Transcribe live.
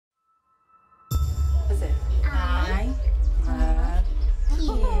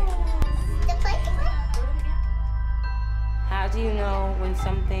when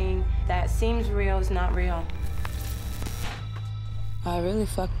something that seems real is not real. I really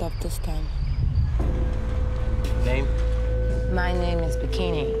fucked up this time. Name? My name is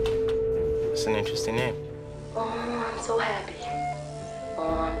Bikini. It's an interesting name. Oh, I'm so happy. Oh,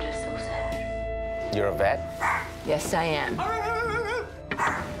 I'm just so sad. You're a vet? Yes, I am.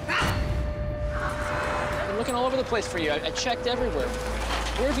 I've been looking all over the place for you. I checked everywhere.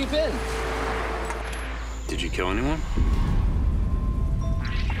 Where have you been? Did you kill anyone?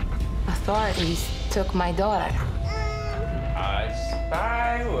 Authorities took my daughter. I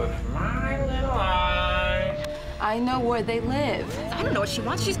spy with my little eye. I know where they live. I don't know what she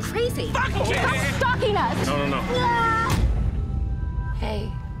wants. She's crazy. Fuck! She's stalking us. No.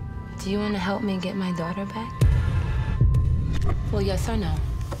 Hey, do you want to help me get my daughter back? Well, yes or no?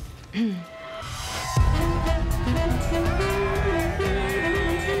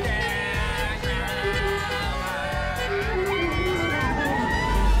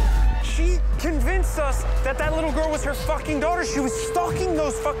 She convinced us that that little girl was her fucking daughter. She was stalking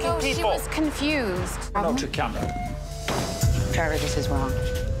those fucking people. She was confused. Milcho camera. Trevor, this is wrong.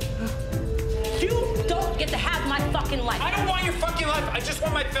 You don't get to have my fucking life. I don't want your fucking life. I just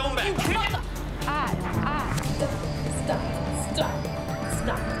want my film back.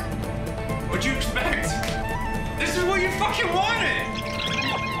 Stop. What'd you expect? This is what you fucking wanted.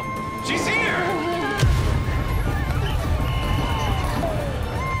 She's here.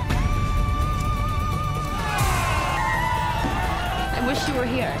 I wish you were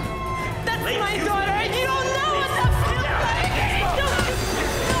here. That's my daughter, and you don't know!